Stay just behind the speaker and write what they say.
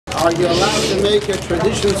Are you allowed to make a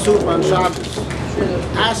tradition soup on Shabbos?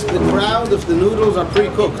 Ask the crowd if the noodles are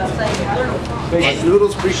pre-cooked. Are the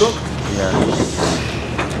noodles pre-cooked?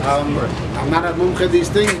 I'm not a mumche these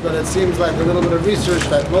things, but it seems like a little bit of research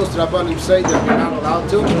that most Rabbanim say that you're not allowed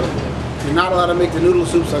to. You're not allowed to make the noodle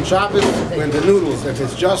soups on Shabbos when the noodles, if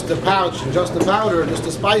it's just the pouch and just the powder, just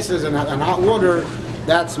the spices and hot water,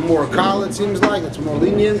 that's more kal, it seems like, it's more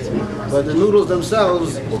lenient. But the noodles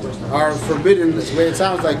themselves are forbidden. This way it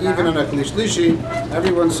sounds like even in a Kli Shlishi,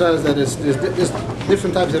 everyone says that there's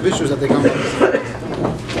different types of issues that they come with.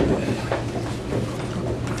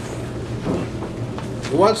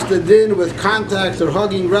 What's the din with contact or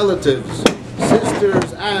hugging relatives,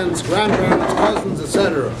 sisters, aunts, grandparents, cousins,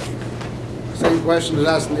 etc.? Same question is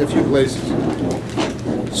asked in a few places.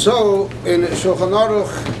 So in Shulchan Aruch,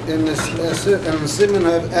 in the Siman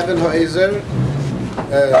of Even HaEzer,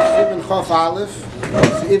 Siman Chof Aleph,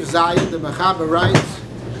 If Zayin, the Mechaber writes,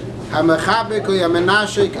 HaMechaber ko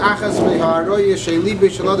yamenashik achas meharoye sheilibi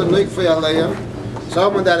shalodem nikfei aleya.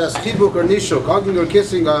 Someone that has chibuk or nishuk, hugging or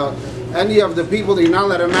kissing any of the people that you're not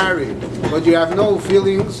allowed to marry, but you have no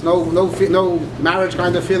feelings, no marriage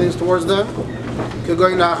kind of feelings towards them. For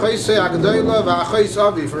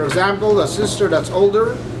example, a sister that's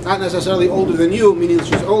older, not necessarily older than you, meaning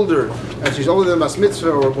she's older, and she's older than Bas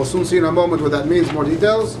Mitzvah, or we'll soon see in a moment what that means, more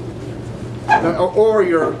details. Or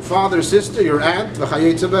your father's sister, your aunt, even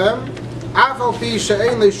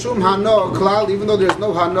though there's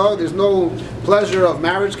no hana, there's no pleasure of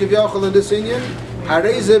marriage kivyochel in this Indian.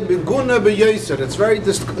 It's very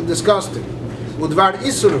disgusting.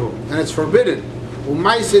 And it's forbidden.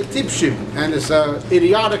 And it's an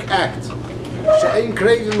idiotic act. You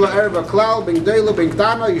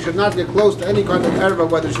should not get close to any kind of erva,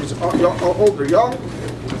 whether she's old or young.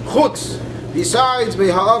 Besides,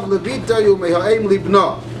 a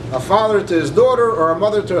father to his daughter or a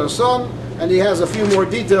mother to her son, and he has a few more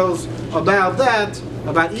details about that,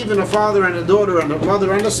 about even a father and a daughter and a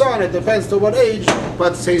mother and a son. It depends to what age,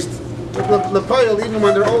 but says even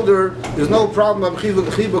when they're older, there's no problem of chibuk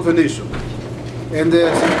v'nishuk. And the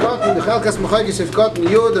Sifkat, the Chelkas Mechayki Sifkat and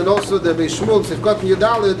Yud, and also the Beishmul Sifkat and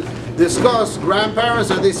Yudalid discuss grandparents,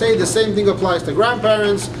 and they say the same thing applies to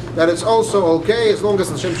grandparents, that it's also okay as long as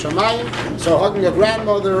it's Shem Shamayim. So hugging a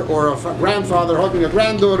grandmother or a grandfather hugging a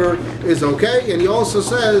granddaughter is okay. And he also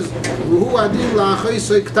says, V'hu adin la'achai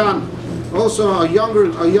seiktan, also a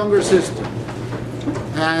younger sister.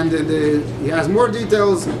 And he has more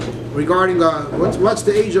details regarding what's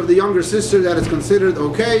the age of the younger sister that is considered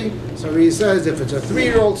okay. So he says if it's a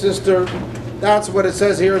 3-year-old sister, that's what it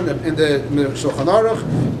says here in the Shulchan Aruch.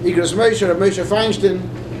 Igros Moshe, Rav Moshe Feinstein,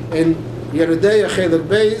 in Yeridei Chelik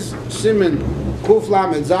Beis, Siman Kuf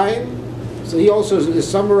Lamed Zayin. So he also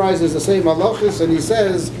summarizes the same halachos, and he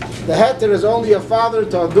says the heter is only a father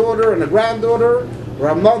to a daughter and a granddaughter, or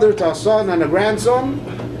a mother to a son and a grandson,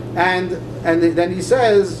 and then he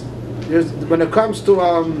says when it comes to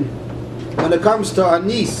a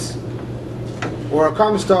niece or it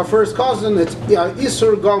comes to a first cousin, it's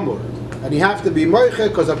Isur Gomor. And you have to be moiche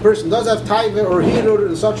because a person does have taiva or hirur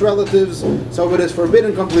and such relatives, so it is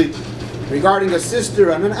forbidden completely. Regarding a sister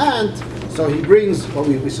and an aunt, so he brings what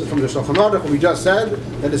we from the Shulchan Aruch, what we just said,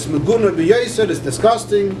 that it's meguna b'yosed, it's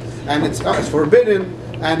disgusting, and it's forbidden,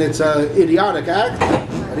 and it's an idiotic act.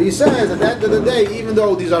 And he says at the end of the day, even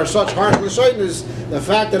though these are such harsh lashonos, the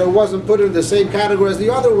fact that it wasn't put in the same category as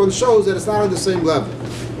the other one shows that it's not on the same level.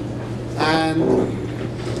 And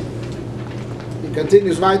he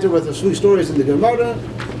continues weiter with a few stories in the Gemara,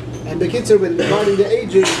 and the kids are regarding the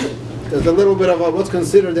ages. There's a little bit of what's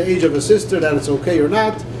considered the age of a sister, that it's okay or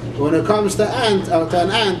not. But when it comes to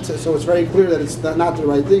an aunt, so it's very clear that it's not the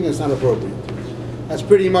right thing, it's not appropriate. That's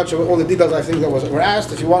pretty much all the details I think that were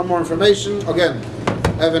asked. If you want more information, again,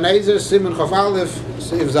 Even HaEzer, Siman Chof Aleph,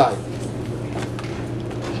 Seif Zayin.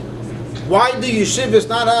 Why do yeshivas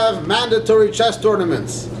not have mandatory chess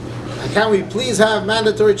tournaments? And can we please have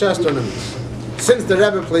mandatory chess tournaments? Since the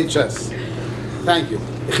Rebbe played chess. Thank you.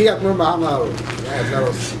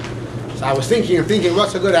 So I was thinking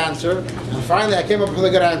what's a good answer, and finally I came up with a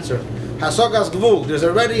good answer. Hasogas Gvul. There's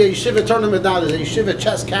already a yeshiva tournament now. There's a yeshiva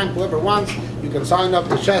chess camp. Whoever wants, you can sign up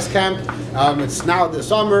to chess camp. It's now this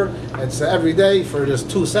summer. It's every day for there's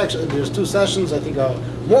two sessions. I think a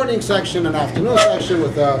morning section and afternoon section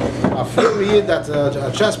with a Fury that's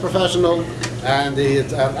a chess professional, and I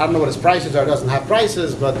don't know what his prices are. He doesn't have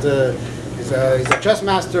prices, but he's a chess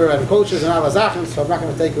master and coaches and alazachen. So I'm not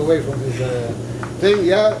going to take away from his thing.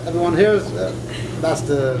 Yeah, everyone hears. That's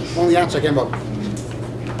the only answer I came up with.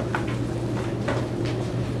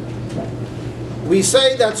 We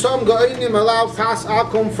say that some Go'inim allow Chas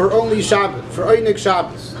Akum for only Shabbat, for Einik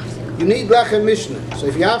Shabbos. you need Lechem Mishnah. So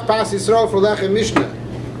if you have Pas Yisrael for Lechem Mishnah,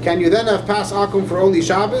 can you then have Pas Akum for only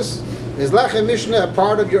Shabbos? Is Lechem Mishnah a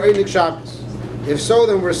part of your Einik Shabbos? If so,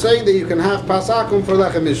 then we're saying that you can have Pas Akum for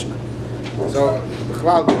Lechem Mishnah. So, the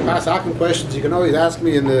Pas Akum questions you can always ask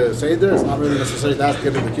me in the Seder. It's not really necessary to ask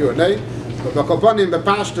it in the Q&A. But Bakoponim, the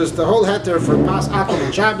Pashtus, the whole heter for Pas Akum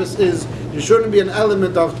and Shabbos is there shouldn't be an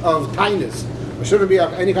element of tightness. There shouldn't be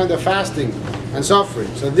any kind of fasting and suffering.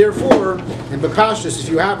 So therefore, in Bepashtus, if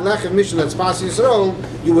you have Lechem Mishnah that's Pas Yisrael,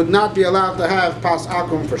 you would not be allowed to have Pas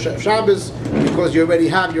Akum for Shabbos because you already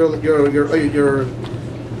have you're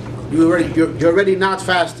already not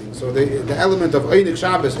fasting. So the element of Einik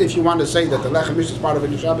Shabbos, if you want to say that the Lechem Mishnah is part of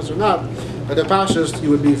Einik Shabbos or not, but the Pashtus, you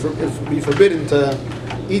would be forbidden to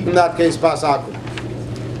eat in that case Pas Akum.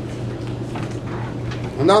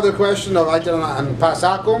 Another question of on Pas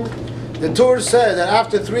Akum. The Tur said that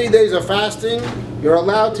after 3 days of fasting, you're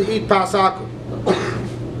allowed to eat Pas Akum.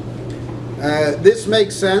 This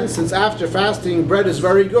makes sense since after fasting, bread is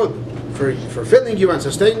very good for filling you and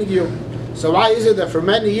sustaining you. So why is it that for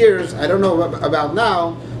many years, I don't know about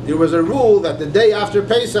now, there was a rule that the day after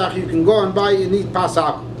Pesach you can go and buy and eat Pas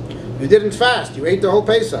Akum. You didn't fast, you ate the whole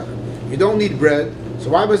Pesach. You don't need bread,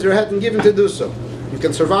 so why was your head given to do so? You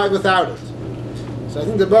can survive without it. So I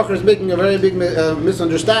think the Bacher is making a very big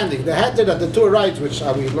misunderstanding. The heter that the Tur writes, which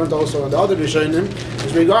we learned also in the other Rishonim,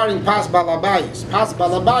 is regarding Pas Balabayis. Pas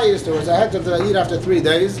Balabayis, there was a heter that I eat after 3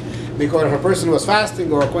 days, because if a person was fasting,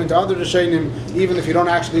 or according to other Rishonim, even if you don't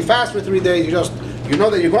actually fast for 3 days, you know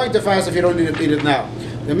that you're going to fast if you don't need to eat it now.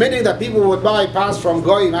 The meaning that people would buy Pas from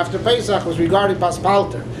Goyim after Pesach was regarding Pas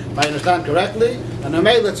Palter, if I understand correctly. And the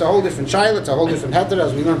Meil, it's a whole different child, it's a whole different heter,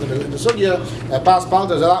 as we learned in the Sugya. Pas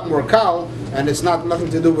Palter is a lot more kal, and it's nothing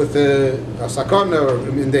to do with sakona or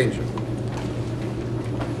in danger.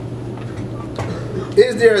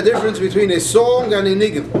 Is there a difference between a song and a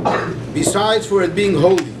nigun, besides for it being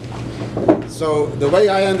holy? So the way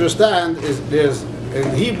I understand is there's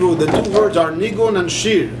in Hebrew the two words are nigun and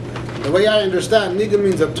shir. The way I understand, nigun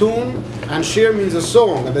means a tune and shir means a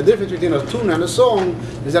song. And the difference between a tune and a song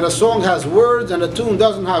is that a song has words and a tune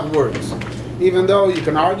doesn't have words. Even though you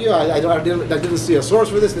can argue, I didn't see a source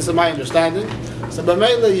for this, this is my understanding. So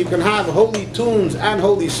b'meila you can have holy tunes and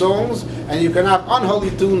holy songs, and you can have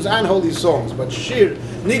unholy tunes and holy songs. But shir,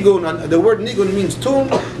 nigun, the word nigun means tune,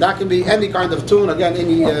 that can be any kind of tune. Again,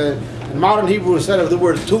 in modern Hebrew, instead of the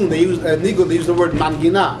word tune, they use nigun, they use the word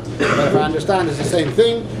mangina. But if I understand, it's the same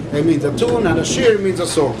thing. It means a tune, and a shir means a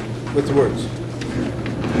song with words.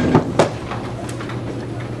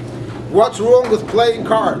 What's wrong with playing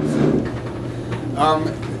cards?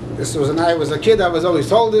 This was when I was a kid, I was always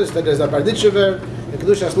told this, that there's a Barditchever, the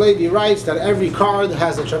Kedushas Levi writes that every card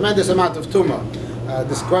has a tremendous amount of tumah.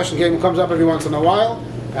 This question comes up every once in a while,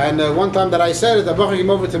 and one time that I said it, the Bacher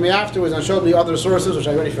came over to me afterwards and showed me other sources, which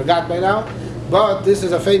I already forgot by now, but this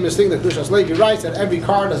is a famous thing that Kedushas Levi writes, that every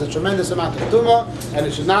card has a tremendous amount of tumah, and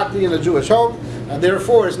it should not be in a Jewish home, and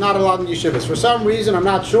therefore it's not allowed in yeshivas. For some reason, I'm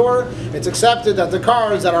not sure, it's accepted that the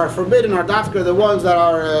cards that are forbidden are dafka the ones that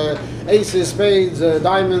are aces, spades,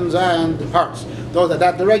 diamonds, and hearts. Those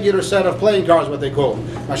that the regular set of playing cards, what they call.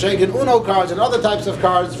 Mashenkin Uno cards and other types of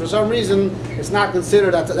cards, for some reason, it's not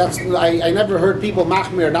considered I never heard people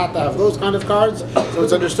machmir not to have those kind of cards, so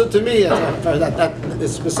it's understood to me that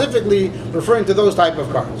is specifically referring to those type of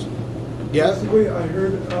cards. Yes? Basically, I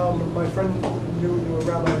heard my friend knew a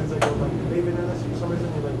rabbi who's like David in this for some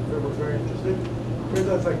reason. He was very interested. I heard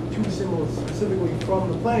that's like two symbols specifically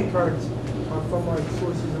from the playing cards are from like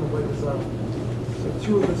sources in the way so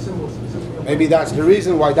two of the symbols specifically. Maybe that's the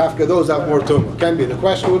reason why dafka those have more tumah. Can be. The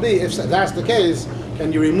question would be, if that's the case,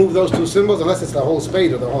 can you remove those two symbols unless it's the whole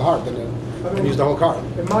spade or the whole heart? Then use the whole card.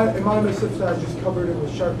 In my Mesivta, I just covered it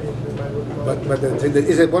with Sharpie. But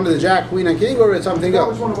is it one of the Jack, Queen, and King, or is it something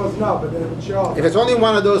else? Which one it was now, but then it would show. If it's only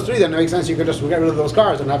one of those three, then it makes sense you could just get rid of those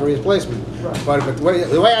cards and have a replacement. Right. But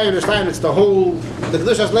the way I understand it's the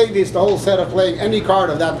Kedushas Levi, it's the whole set of playing any card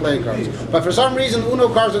of that playing cards. But for some reason,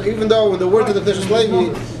 Uno cards, even though in the words of the Kedushas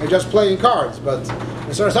Levi, are just playing cards. But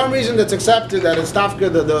for some reason it's accepted that it's tafka,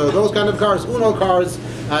 those kind of cards, Uno cards,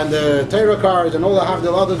 and the Torah cards, and all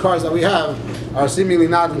the other cards that we have, are seemingly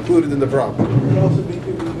not included in the problem. It could also be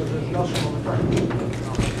because there's nothing on the card.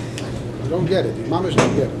 You don't get it. Mamish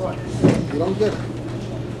don't get it. You don't get it.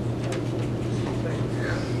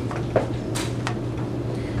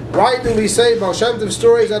 Why do we say Baal Shem Tov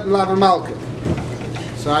stories at Melav Malka?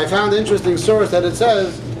 So I found an interesting source that it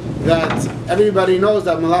says that everybody knows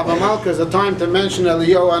that Melav Malka is a time to mention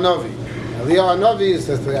Eliyahu Hanavi. Eliyahu Hanavi is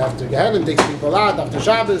after Gehenna takes people out, after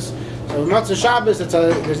Shabbos. So Matzah Shabbos,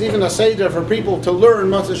 there's even a seder for people to learn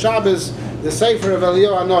Matzah Shabbos the Sefer of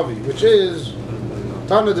Eliyahu Hanavi, which is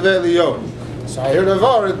Tanit of Eliyahu. So I heard a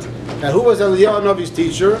word that who was Eliyahu Hanavi's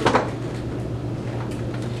teacher?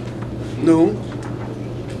 No.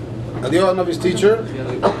 Eliyahu Hanavi's teacher?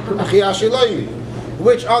 Achi Hashiloini.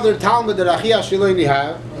 Which other Talmud did Achi Hashiloini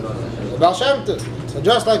have? The Baal Shem Tov. So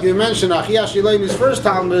just like we mentioned Achi Hashiloini's first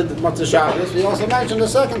Talmud, Matzah Shabbos, we also mentioned the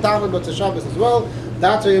second Talmud, Matzah Shabbos as well.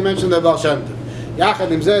 That's why you mentioned the Baal Shem Tov.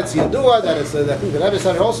 Yachad im Zeh, it's Yadua, that it's, I think the Rebbe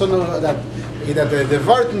said also know that the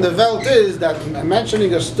word in the Welt is that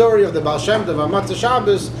mentioning a story of the Baal Shem Tov on Matzah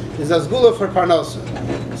Shabbos is as gula for Parnasa.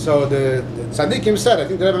 So the Tzaddikim said, I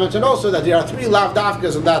think the Rebbe mentioned also that there are three Lav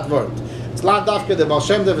Dafkas in that word. It's Lav Dafka, the Baal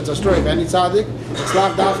Shem Tov, it's a story of any tzaddik. It's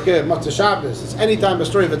Lav Dafka, Matzah Shabbos. It's any time a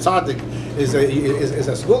story of a tzaddik is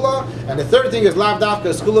a skula. And the third thing is Lav Dafka,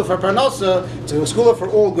 a skula for Parnasa. It's a skula for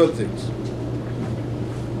all good things.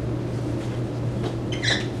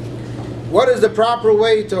 What is the proper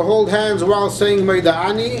way to hold hands while saying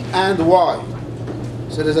Meida'ani and why?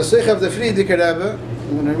 So there's a sikh of the Frierdiker Rebbe.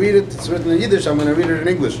 I'm going to read it. It's written in Yiddish. I'm going to read it in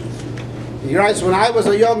English. He writes, when I was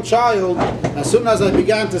a young child, as soon as I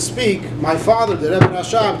began to speak, my father, the Rebbe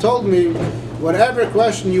Rashab, told me, whatever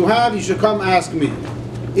question you have, you should come ask me.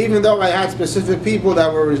 Even though I had specific people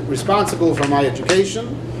that were responsible for my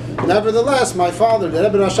education, nevertheless, my father, the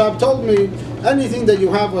Rebbe Rashab, told me, anything that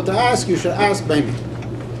you have what to ask, you should ask by me.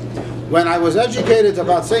 When I was educated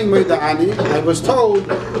about saying Meida'ani, I was told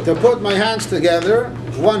to put my hands together,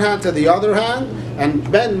 one hand to the other hand,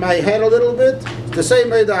 and bend my head a little bit to say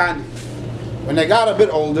Meida'ani. When I got a bit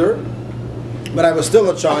older, but I was still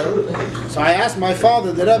a child, so I asked my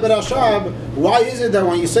father, the Rebbe Rashab, why is it that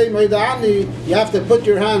when you say Meida'ani, you have to put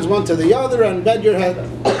your hands one to the other and bend your head?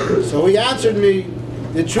 So he answered me,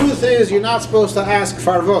 the truth is you're not supposed to ask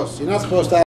Farvos, you're not supposed to